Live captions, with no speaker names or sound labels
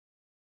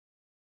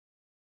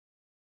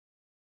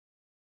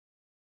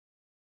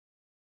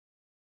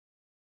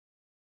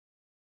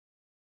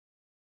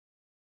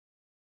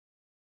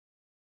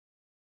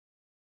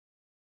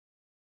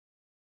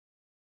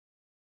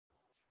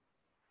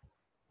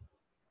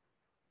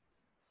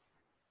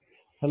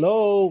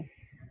Hello.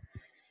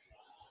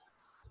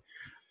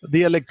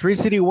 The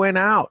electricity went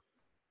out.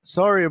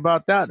 Sorry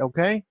about that,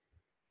 okay?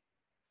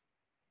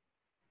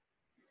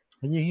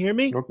 Can you hear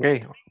me?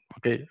 Okay,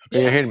 you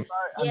hear me? Yes,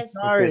 I'm yes,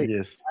 sorry.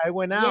 Yes. I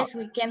went out. yes,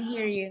 we can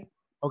hear you.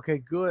 Okay,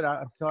 good.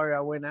 I'm sorry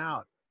I went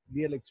out.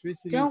 The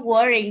electricity. Don't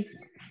worry.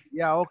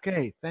 Yeah,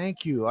 okay.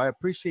 Thank you. I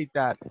appreciate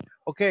that.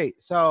 Okay,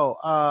 so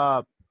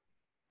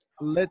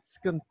let's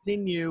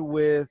continue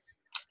with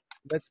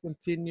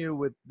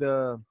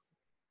the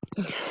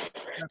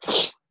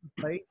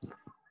place.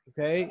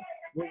 Okay.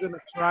 We're gonna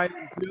try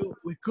and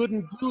we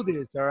couldn't do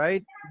this, all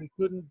right? We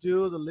couldn't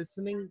do the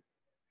listening,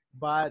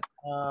 but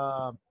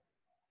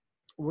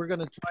we're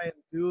gonna try and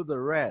do the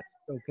rest,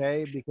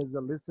 okay? Because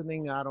the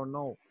listening, I don't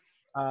know.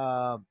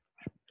 Uh,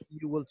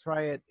 you will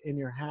try it in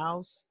your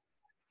house,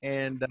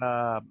 and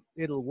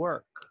it'll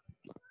work,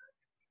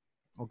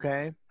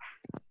 okay?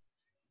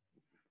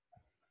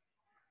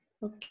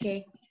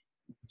 Okay.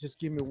 Just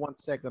give me 1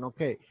 second,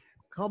 okay?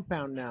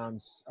 Compound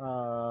nouns.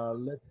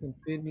 Let's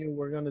continue.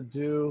 We're gonna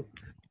do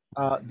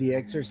the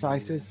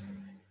exercises,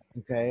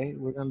 okay?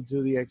 We're gonna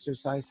do the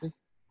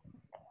exercises.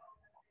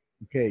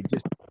 Okay,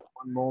 just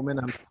one moment.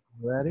 I'm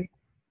ready.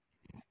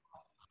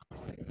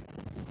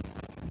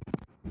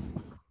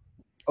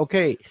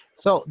 Okay,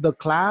 so the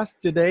class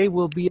today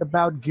will be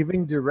about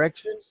giving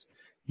directions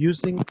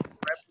using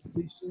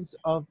prepositions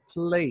of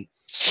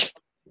place.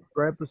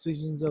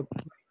 Prepositions of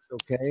place,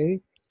 okay?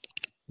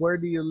 Where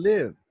do you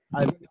live?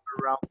 I live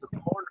around the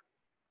corner.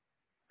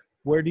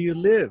 Where do you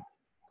live?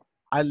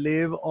 I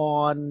live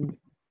on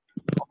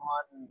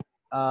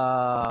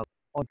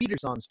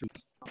Peterson Street.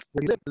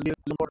 Where do you live? I live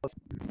north of.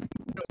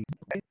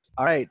 Okay?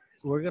 All right,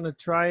 we're gonna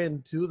try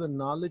and do the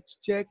knowledge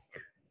check.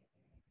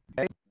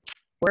 Okay,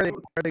 where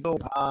they go?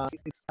 I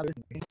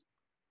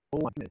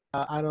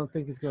don't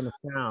think it's gonna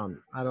sound.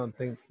 I don't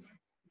think.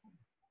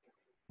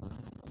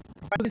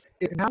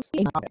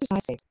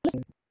 Exercise 6.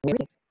 Listen. Where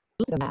is it?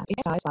 Look at the map.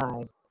 Exercise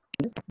 5.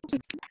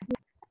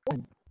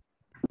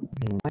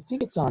 I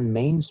think it's on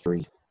Main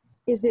Street.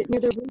 Is it near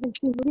the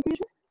Regency movie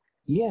theater?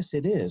 Yes,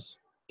 it is.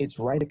 It's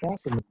right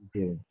across from the movie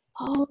theater.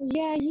 Oh,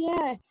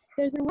 yeah.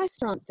 There's a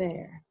restaurant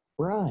there.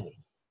 Right.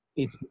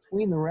 It's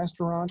between the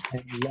restaurant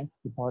and the left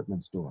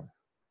department store.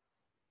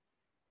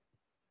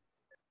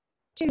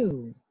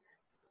 2.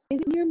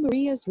 Is it near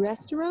Maria's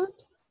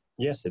restaurant?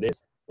 Yes, it is.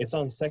 It's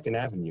on 2nd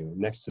Avenue,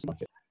 next to the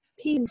market.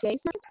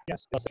 P&J's market?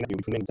 Yes, 2nd Avenue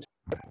between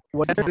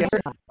What's the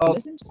answer? Oh,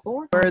 Listen to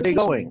 4 where are they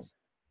going? conversations.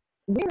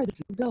 Where are the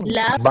people going?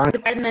 Labs Bank.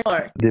 department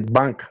store. The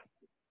bank.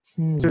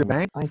 To the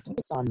bank? I think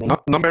it's on Main.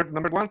 No, number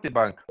one, the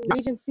bank.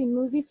 Regency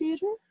movie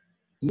theater?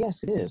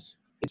 Yes, it is.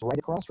 It's right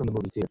across from the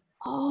movie theater.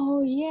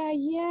 Oh,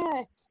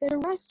 yeah. There's a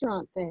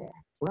restaurant there.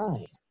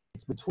 Right.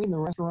 It's between the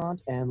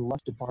restaurant and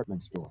left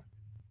department store.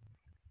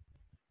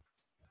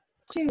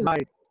 2.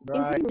 Right,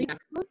 Is right. it near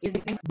Is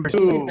it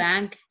Two. the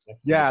bank?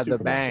 Yeah, the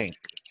Supermarket. bank.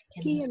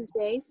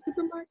 P&J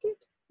supermarket?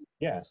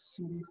 Yes,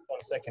 on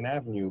 2nd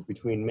Avenue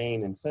between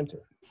Main and Center.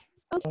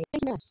 Okay,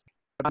 thank you much.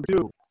 Number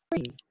two.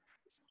 3.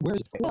 Where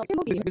is it? Well, it's a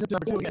movie theater.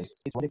 Number two. Yes,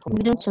 it's right across.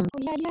 Oh,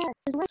 yeah.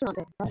 There's a restaurant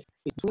there. Right.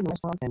 It's between the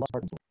restaurant and left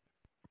department store.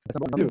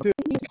 Number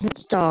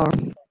two. Store.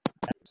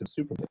 It's a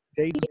supermarket.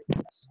 David.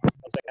 Yes, on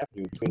 2nd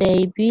Avenue between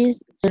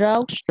Davis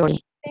Drugstore.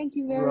 Thank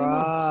you very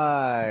much.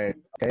 Right.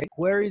 Okay.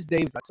 Where is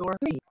David? Store?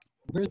 3.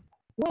 Where is it?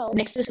 Well,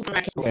 Next to the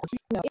supermarket.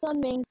 no, it's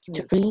on Main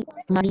Street. 3.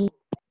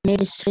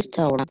 Mary's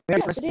Restaurant.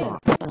 Very Yes, it is.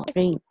 restaurant. A 3.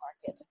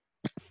 supermarket.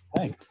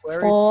 Hey, Where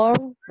is 4.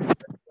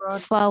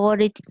 restaurant?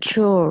 Favorite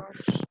church.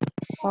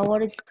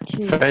 Favorite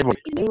church.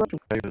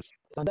 Favorite.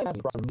 It's on that avenue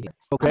across from the movie theater.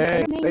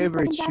 Okay. Name is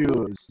Favorite 2nd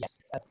Avenue? shoes. Yes,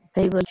 that's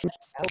Favorite church.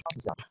 Al's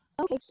coffee shop.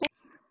 Okay.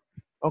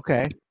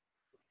 Okay.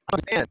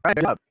 Understand. Right.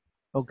 Good job.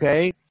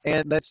 Okay.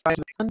 And let's try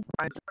this one.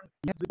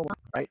 You have to go on,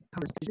 right?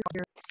 Conversation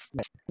here.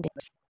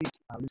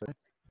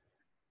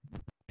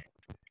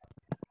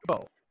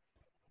 Go.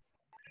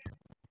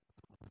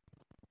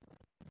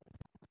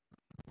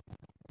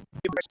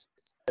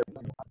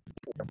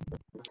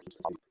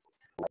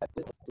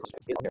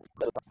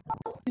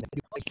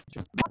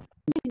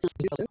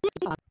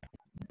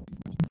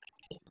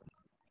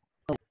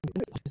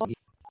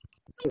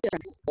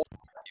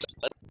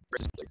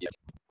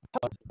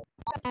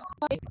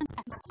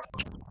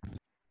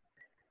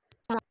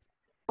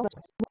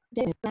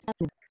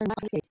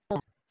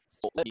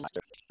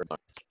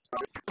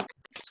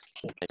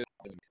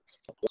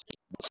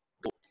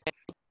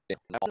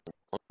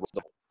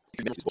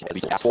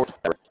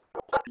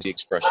 The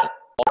expression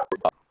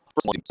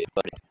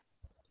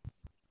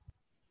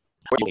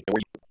where you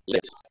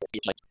live.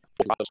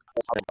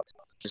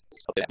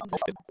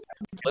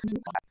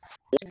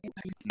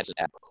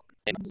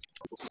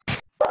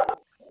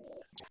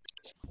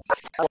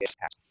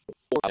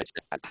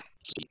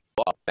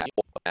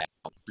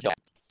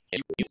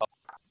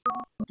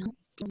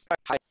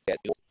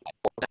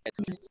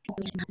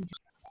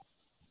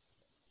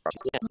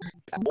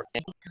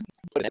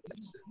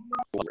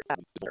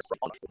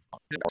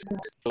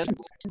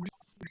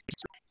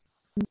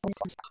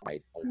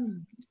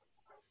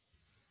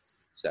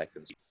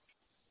 Seconds.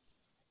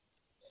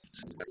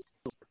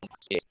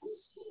 is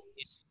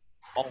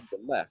on the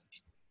left.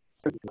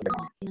 Give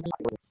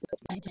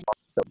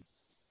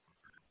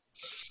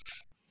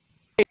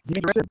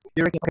me directions.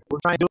 Okay, we're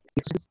trying to do it.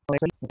 It's just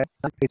okay.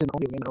 It's an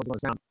only again, only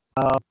sound.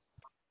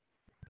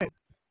 Okay.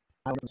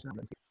 I don't know sound.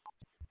 Let's see.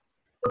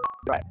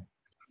 Right.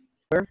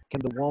 Where can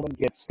the woman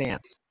get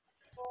stamps?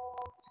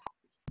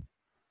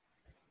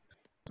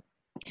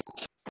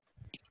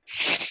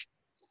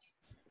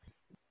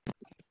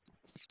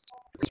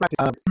 Let's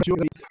practice. You're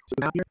going to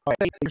be down here. All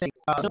right. You're saying,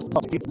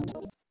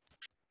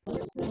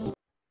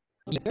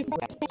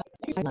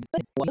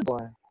 What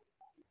for?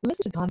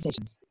 Listen to the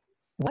conversations.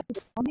 What does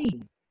it all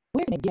mean?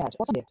 Where can they get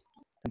or find it?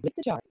 Complete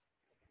the chart.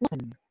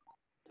 1.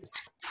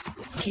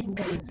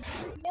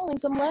 Mailing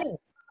some letter.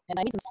 And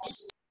I need some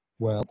stamps.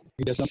 Well,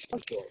 you get some.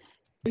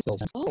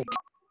 Oh.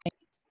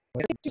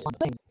 Just one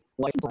thing.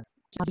 What for?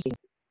 Obviously.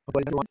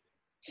 what is everyone?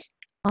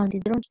 On the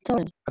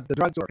drugstore. At the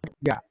drugstore.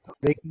 Yeah.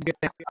 They can get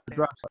stamps at the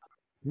drugstore.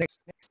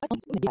 Next. I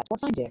don't want to get or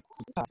find it.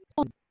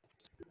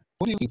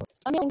 What are you looking for?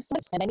 I'm mailing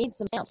stamps and I need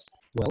some stamps.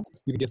 Well,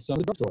 you can get some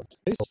at the drugstore.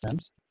 They sell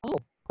stamps. Oh,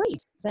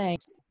 great.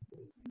 Thanks.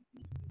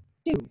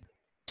 2.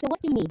 So what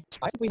do you need?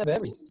 I think we have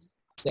everything.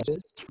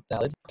 Sandwiches,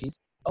 salad, cookies.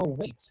 Oh,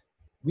 wait.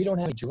 We don't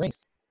have any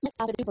drinks. Let's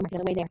stop at the supermarket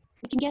on the way there.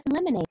 We can get some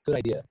lemonade. Good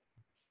idea.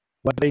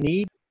 What they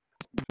need?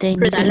 They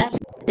Cruzala.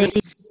 They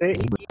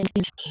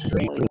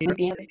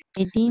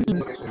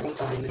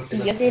Sí,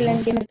 yo sí le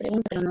entiendo la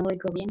pregunta, pero no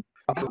oigo bien.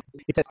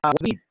 It says,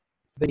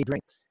 they need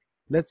drinks.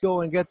 Let's go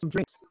and get some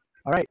drinks.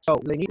 All right, so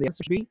the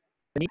answer should be,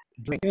 they need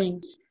drinks.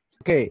 Drinks.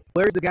 Okay,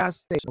 where's the gas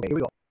station? Okay, here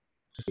we go.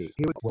 Okay,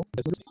 here we go.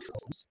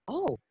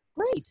 Oh,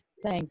 great.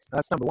 Thanks.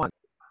 That's number 1.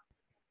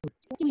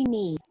 What do we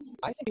need?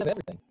 I think we have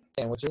everything.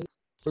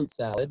 Sandwiches, fruit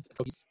salad,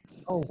 cookies.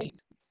 Oh,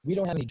 wait. We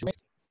don't have any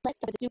drinks. Let's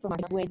stop at the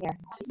supermarket on the way there.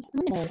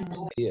 Lemonade.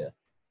 Yeah.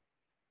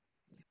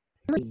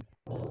 3.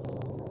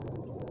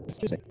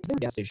 Excuse me, is there a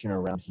gas station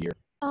around here?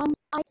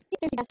 I think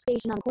there's a gas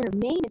station on the corner of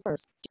Main and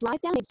First.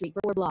 Drive down Main Street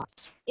for 4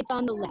 blocks. It's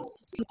on the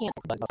left. You can't.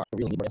 I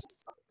really need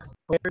this.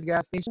 Where's the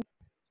gas station?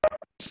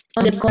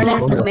 On the corner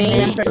of Main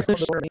and First.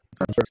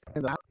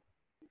 In the house.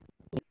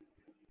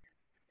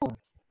 4. Can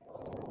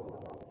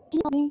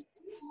you help me?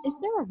 Is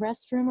there a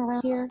restroom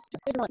around here?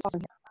 There's one far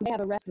from here. They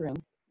have a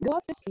restroom. Go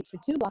up the street for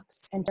 2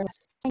 blocks and turn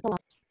left. Thanks a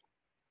lot.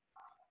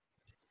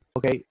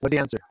 Okay, what's the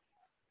answer?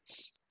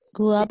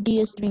 Go up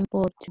the street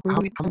for How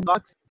many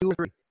blocks? 2 or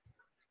 3?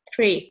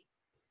 3.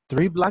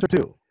 3 blocks or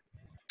 2?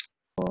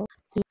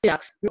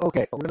 Blocks.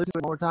 Okay, we're gonna listen to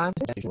it one more time.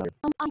 I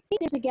think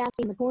there's a gas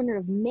station in the corner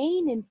of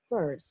Main and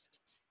First.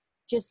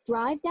 Just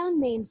drive down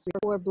Main Street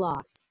for 4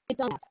 blocks.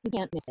 It's on left. You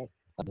can't miss it.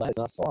 I'm glad it's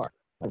not far.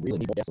 I really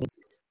need more gasoline.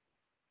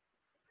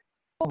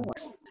 4.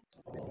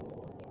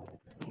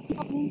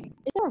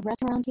 Is there a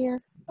restaurant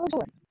here? Oh,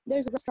 sure.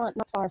 There's a restaurant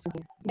not far from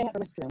here. They have a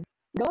restroom.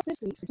 Go up the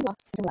street for 2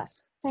 blocks and turn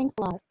left. Thanks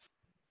a lot.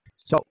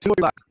 So 2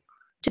 blocks.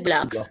 2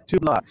 blocks. 2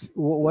 blocks.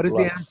 What is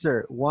the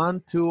answer?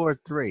 1, 2, or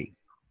 3?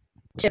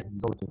 2.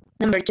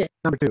 Number 2.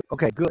 Number 2.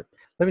 Okay, good.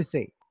 Let me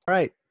see. All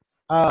right.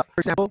 For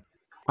example,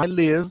 I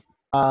live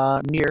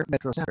near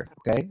Metro Center.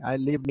 Okay, I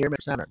live near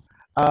Metro Center.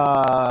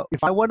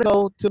 If I want to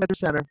go to Metro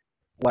Center,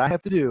 what I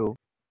have to do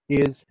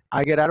is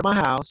I get out of my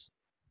house.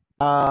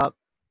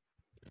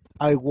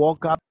 I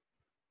walk up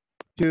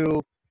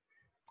to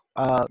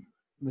let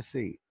me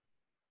see.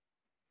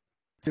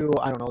 To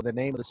I don't know the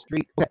name of the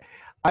street. Okay,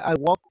 I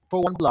walk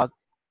for 1 block,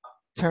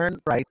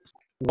 turn right,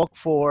 walk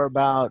for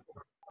about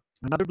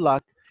another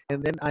block,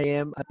 and then I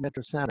am at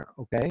Metro Center.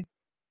 Okay.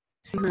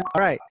 All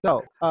right.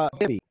 So,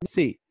 Debbie, let's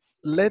see.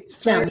 Let's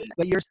say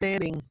that you're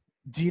standing.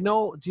 Do you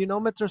know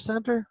Metro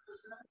Center?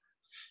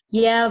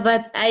 Yeah,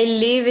 but I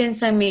live in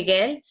San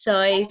Miguel,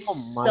 so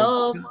it's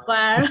so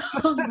far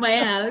from my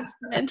house.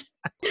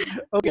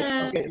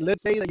 Okay.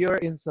 Let's say that you're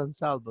in San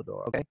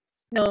Salvador. Okay.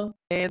 No.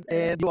 And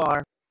you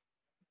are.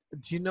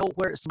 Do you know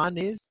where Sman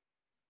is?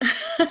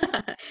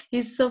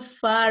 It's so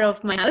far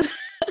off my house.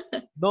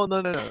 No.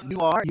 You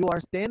are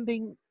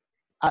standing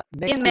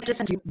next In Metro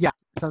Center. Yeah,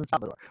 San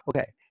Salvador.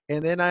 Okay.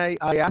 And then I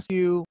ask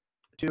you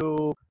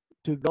to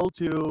go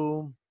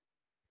to.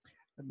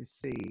 Let me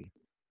see.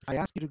 I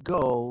ask you to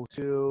go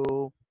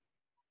to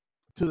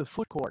the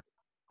food court.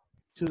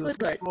 To the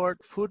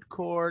food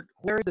court.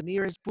 Where is the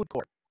nearest food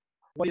court?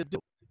 What do you do?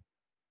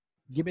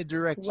 Give me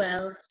directions.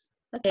 Well,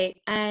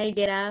 okay. I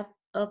get up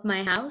of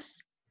my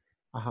house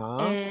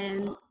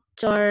and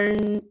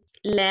turn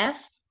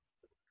left.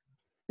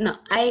 No,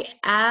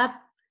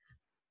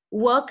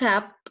 woke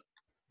up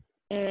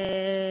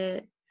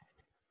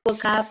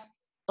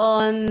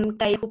on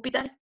Calle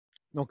Júpiter.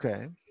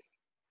 Okay.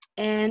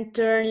 And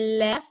turn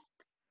left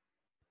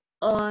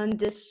on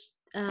this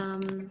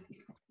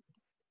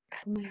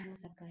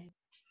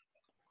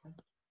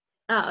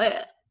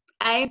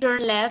I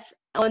turn left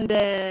on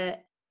the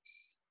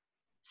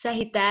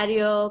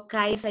Sagittario,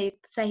 Calle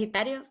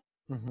Sagittario.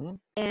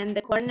 And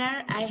the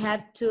corner, I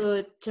have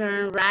to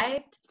turn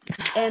right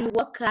and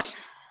walk up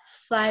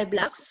 5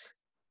 blocks.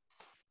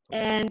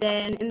 And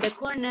then in the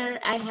corner,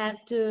 I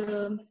have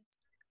to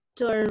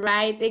turn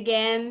right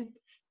again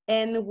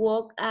and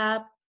walk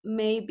up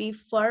maybe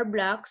 4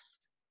 blocks.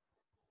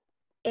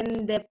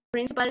 In the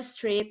principal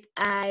street,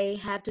 I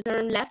have to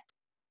turn left,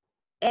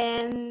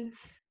 and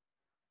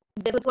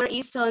the food court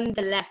is on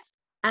the left,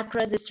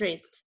 across the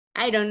street.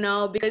 I don't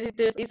know because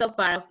it's so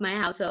far of my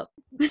house, so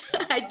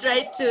I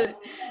try to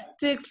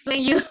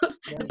explain you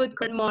the food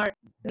court more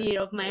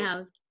near of my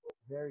house.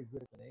 Very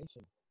good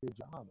explanation. Good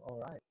job. All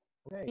right.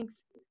 Okay.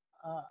 Thanks.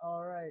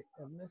 All right,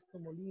 Ernesto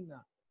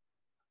Molina.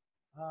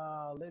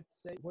 Let's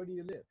say, where do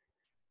you live?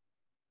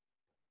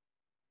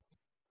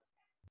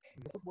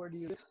 Where do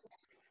you live?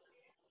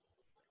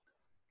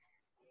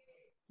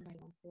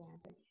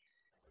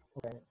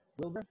 Okay.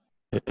 Wilbur?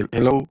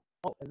 Hello.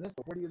 Oh,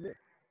 Ernesto, where do you live?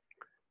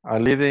 I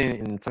live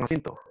in San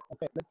Jacinto.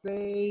 Okay, let's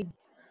say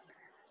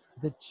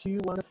that you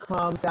want to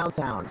come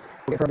downtown.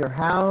 Okay, from your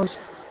house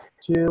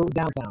to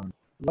downtown.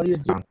 What do you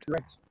do?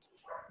 Directions.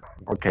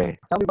 Okay.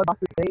 Tell me what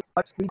buses you take,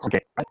 what streets.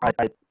 Okay.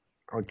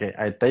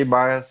 I take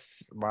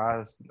bus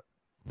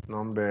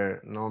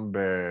number 2.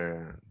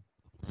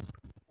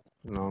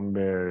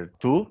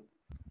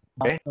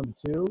 Okay.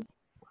 Number 2.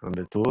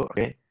 Number 2.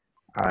 Okay.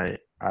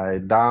 I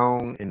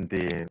down in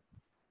the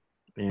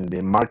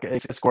market,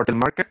 Squirtle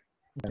Market.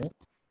 Okay.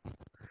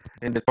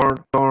 In the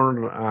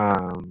turn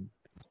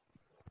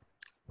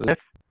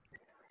left.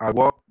 I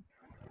walk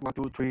 1,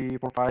 2, 3,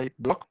 4, 5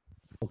 block.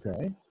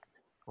 Okay.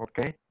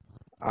 Okay.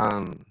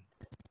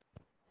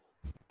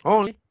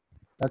 Only.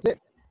 That's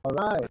it. All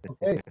right.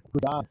 Okay.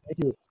 Good job. Thank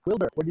you.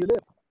 Wilbur, where do you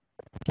live?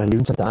 I live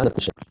in Santa Ana,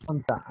 teacher.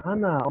 Santa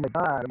Ana. Oh my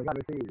God. Oh my God.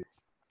 Let's see.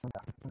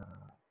 Santa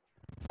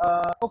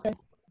Ana. Okay.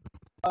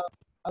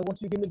 I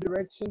want you to give me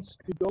directions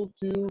to go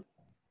to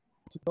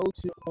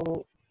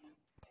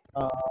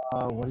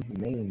what is the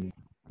name?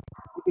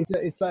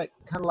 It's like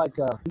kind of like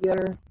a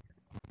theater,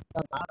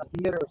 Santa Ana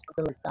Theater or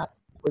something like that,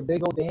 where they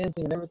go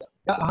dancing and everything.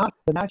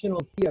 The National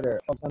Theater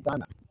of Santa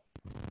Ana.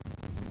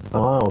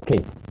 Oh,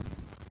 okay.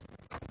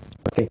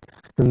 Okay.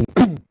 To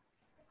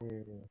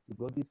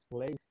go this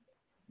place,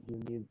 you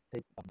need to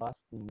take a bus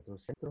to Metro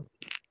Centro.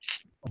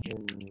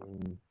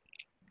 And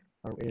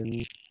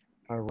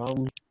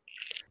around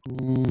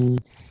 15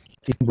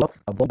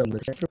 blocks above the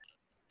Metro Centro.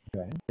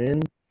 Okay.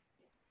 Then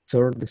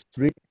turn the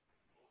street,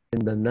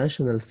 and the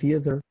National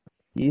Theater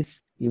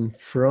is in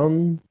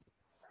front,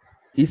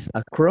 is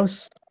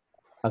across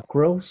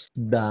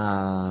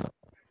the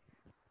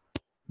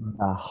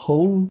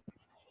hall,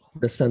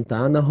 the Santa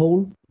Ana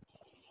Hall.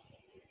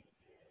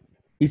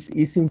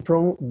 Is in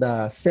front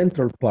the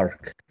Central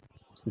Park.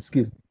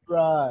 Excuse me.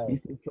 Right.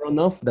 It's in front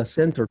of the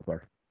Central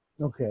Park.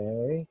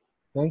 Okay.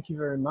 Thank you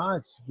very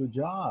much. Good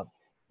job.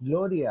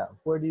 Gloria,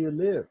 where do you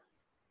live?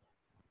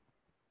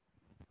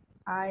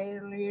 I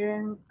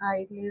live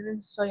in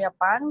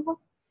Soyapango.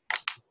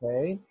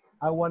 Okay.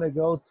 I want to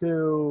go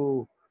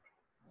to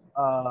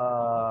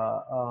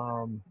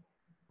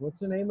what's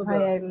the name of the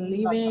I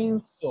live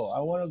in I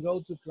want to go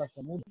to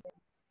Plaza Mundo.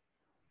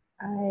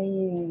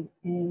 I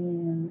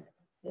in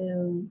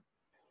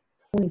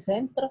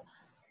Unicentro.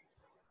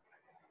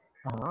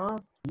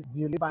 Do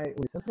you live by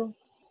Unicentro?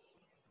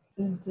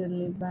 Do you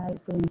live by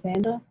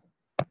Unicentro?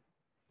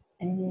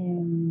 I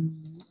live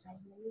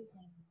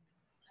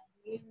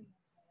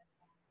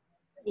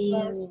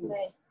in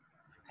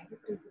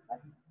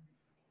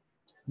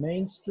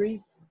Main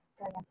Street.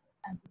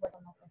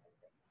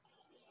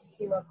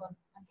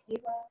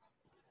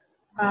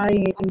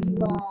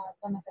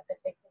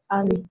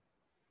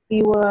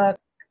 Antigua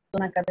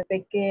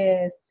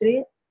Tonacatepeque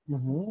Street.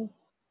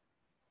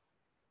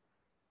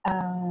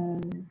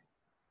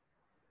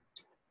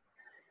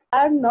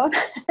 I'm not.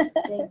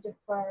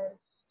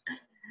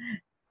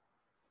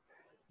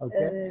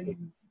 Okay.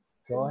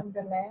 Go on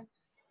the left.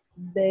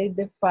 They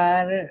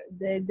depart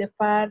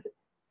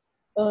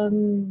on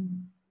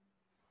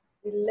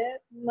the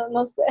left.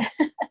 No sé.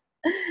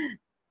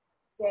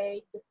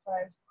 Take the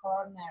first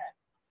corner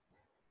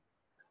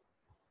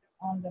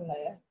on the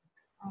left.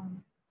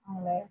 On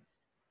left.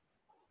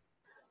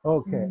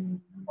 Okay.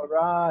 All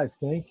right.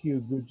 Thank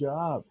you. Good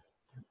job.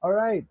 All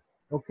right.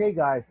 Okay,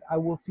 guys. I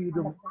will see you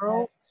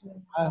tomorrow.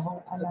 I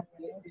hope that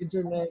the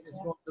internet is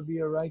going to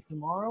be all right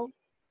tomorrow.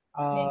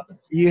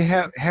 You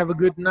have a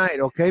good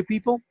night. Okay,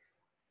 people?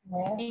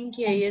 Thank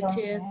you. You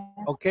too.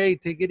 Okay.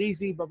 Take it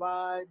easy.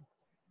 Bye-bye.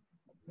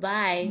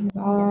 Bye.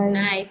 Bye.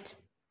 Night.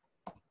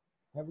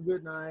 Have a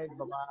good night.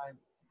 Bye-bye.